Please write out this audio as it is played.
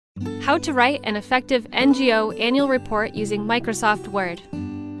How to write an effective NGO annual report using Microsoft Word.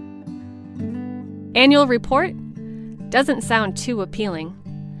 Annual report? Doesn't sound too appealing.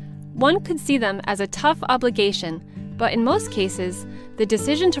 One could see them as a tough obligation, but in most cases, the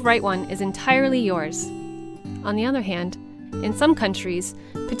decision to write one is entirely yours. On the other hand, in some countries,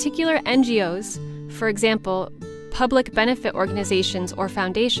 particular NGOs, for example, public benefit organizations or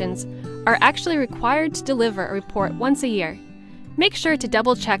foundations, are actually required to deliver a report once a year. Make sure to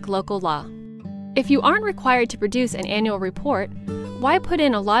double-check local law. If you aren't required to produce an annual report, why put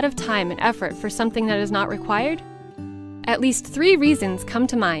in a lot of time and effort for something that is not required? At least 3 reasons come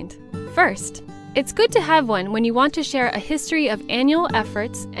to mind. First, it's good to have one when you want to share a history of annual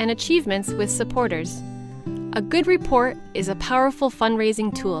efforts and achievements with supporters. A good report is a powerful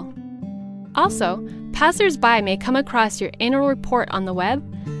fundraising tool. Also, passers-by may come across your annual report on the web.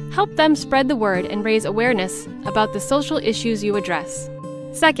 Help them spread the word and raise awareness about the social issues you address.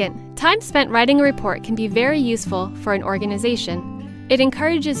 Second, time spent writing a report can be very useful for an organization. It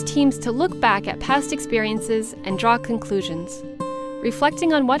encourages teams to look back at past experiences and draw conclusions.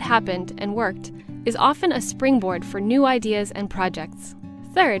 Reflecting on what happened and worked is often a springboard for new ideas and projects.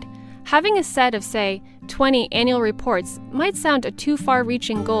 Third, having a set of, say, 20 annual reports might sound a too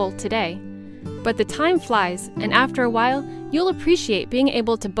far-reaching goal today. But the time flies, and after a while, you'll appreciate being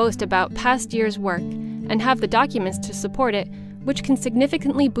able to boast about past year's work and have the documents to support it, which can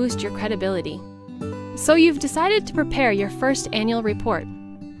significantly boost your credibility. So you've decided to prepare your first annual report.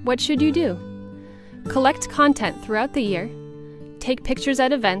 What should you do? Collect content throughout the year, take pictures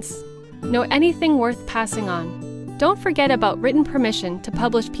at events, know anything worth passing on. Don't forget about written permission to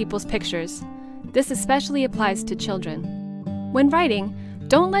publish people's pictures. This especially applies to children. When writing,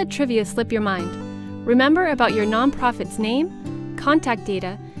 don't let trivia slip your mind. Remember about your nonprofit's name, contact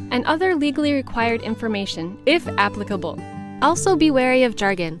data, and other legally required information, if applicable. Also be wary of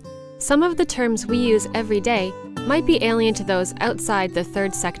jargon. Some of the terms we use every day might be alien to those outside the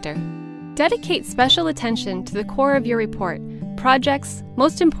third sector. Dedicate special attention to the core of your report, projects,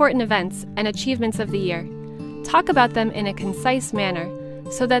 most important events, and achievements of the year. Talk about them in a concise manner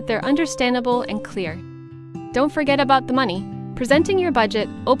so that they're understandable and clear. Don't forget about the money. Presenting your budget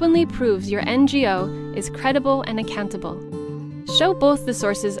openly proves your NGO is credible and accountable. Show both the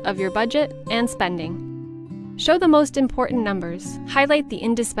sources of your budget and spending. Show the most important numbers. Highlight the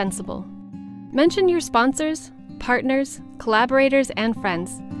indispensable. Mention your sponsors, partners, collaborators, and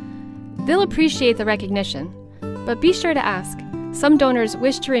friends. They'll appreciate the recognition, but be sure to ask. Some donors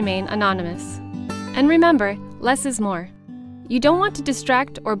wish to remain anonymous. And remember, less is more. You don't want to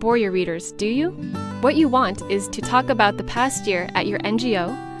distract or bore your readers, do you? What you want is to talk about the past year at your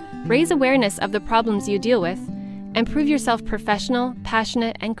NGO, raise awareness of the problems you deal with, and prove yourself professional,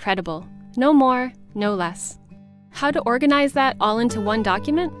 passionate, and credible. No more, no less. How to organize that all into one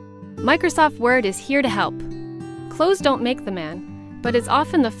document? Microsoft Word is here to help. Clothes don't make the man, but it's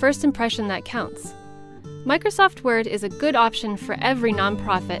often the first impression that counts. Microsoft Word is a good option for every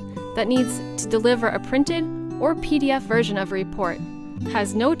nonprofit that needs to deliver a printed or PDF version of a report,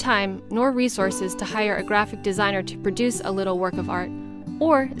 has no time nor resources to hire a graphic designer to produce a little work of art,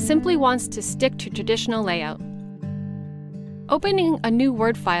 or simply wants to stick to traditional layout. Opening a new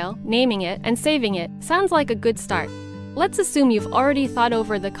Word file, naming it, and saving it sounds like a good start. Let's assume you've already thought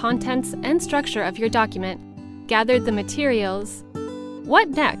over the contents and structure of your document, gathered the materials. What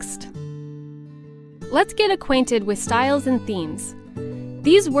next? Let's get acquainted with styles and themes.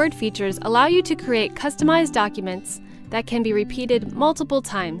 These Word features allow you to create customized documents that can be repeated multiple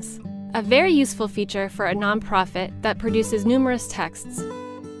times. A very useful feature for a nonprofit that produces numerous texts.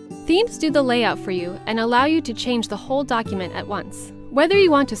 Themes do the layout for you and allow you to change the whole document at once. Whether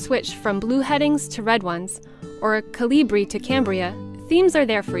you want to switch from blue headings to red ones, or Calibri to Cambria, themes are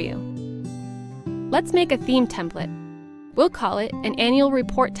there for you. Let's make a theme template. We'll call it an annual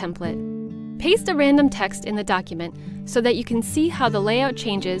report template. Paste a random text in the document so that you can see how the layout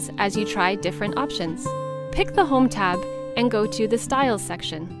changes as you try different options. Pick the Home tab and go to the Styles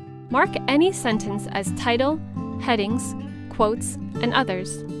section. Mark any sentence as title, headings, quotes, and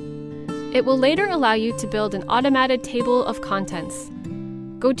others. It will later allow you to build an automated table of contents.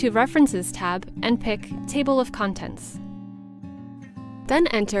 Go to References tab and pick Table of Contents. Then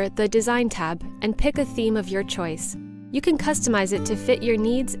enter the Design tab and pick a theme of your choice. You can customize it to fit your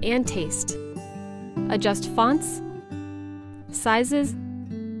needs and taste. Adjust fonts, sizes,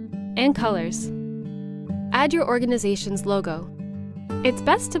 and colors. Add your organization's logo. It's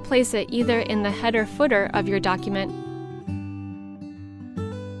best to place it either in the header-footer of your document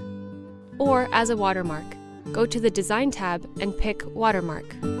or as a watermark. Go to the Design tab and pick Watermark.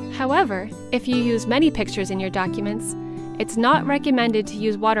 However, if you use many pictures in your documents, It's not recommended to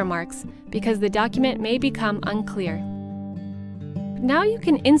use watermarks because the document may become unclear. Now you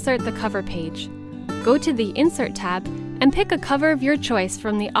can insert the cover page. Go to the Insert tab and pick a cover of your choice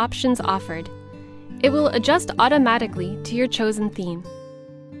from the options offered. It will adjust automatically to your chosen theme.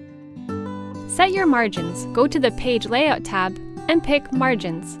 Set your margins. Go to the Page Layout tab and pick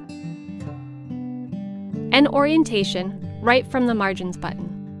Margins. And Orientation right from the Margins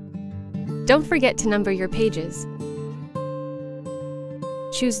button. Don't forget to number your pages.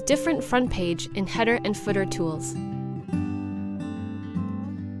 Choose Different Front Page in Header and Footer tools.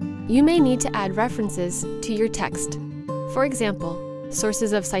 You may need to add references to your text. For example,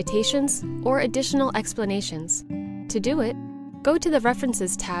 sources of citations or additional explanations. To do it, go to the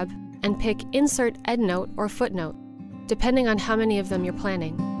References tab and pick Insert EndNote or Footnote, depending on how many of them you're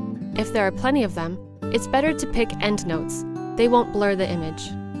planning. If there are plenty of them, it's better to pick EndNotes. They won't blur the image.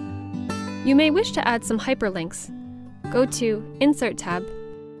 You may wish to add some hyperlinks. Go to Insert tab,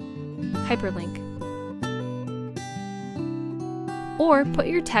 Hyperlink. Or put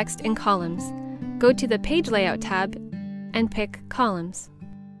your text in columns. Go to the Page Layout tab and pick Columns.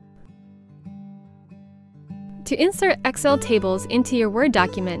 To insert Excel tables into your Word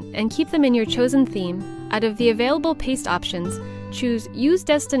document and keep them in your chosen theme, out of the available paste options, choose Use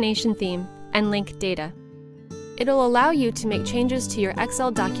Destination Theme and Link Data. It'll allow you to make changes to your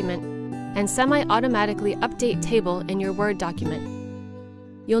Excel document and semi-automatically update table in your Word document.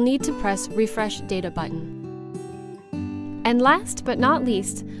 You'll need to press Refresh Data button. And last but not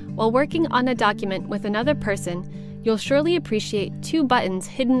least, while working on a document with another person, you'll surely appreciate two buttons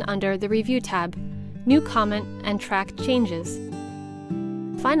hidden under the Review tab, New Comment and Track Changes.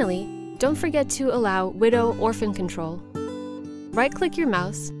 Finally, don't forget to allow Widow-Orphan control. Right-click your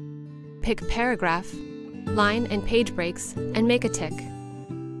mouse, pick Paragraph, Line and Page Breaks, and make a tick.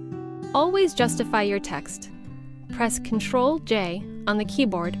 Always justify your text. Press Ctrl-J on the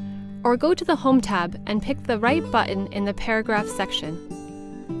keyboard, or go to the Home tab and pick the right button in the Paragraph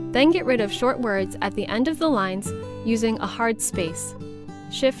section. Then get rid of short words at the end of the lines using a hard space.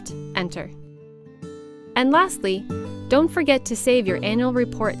 Shift-Enter. And lastly, don't forget to save your annual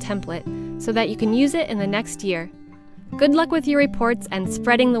report template so that you can use it in the next year. Good luck with your reports and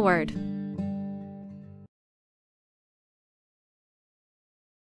spreading the word!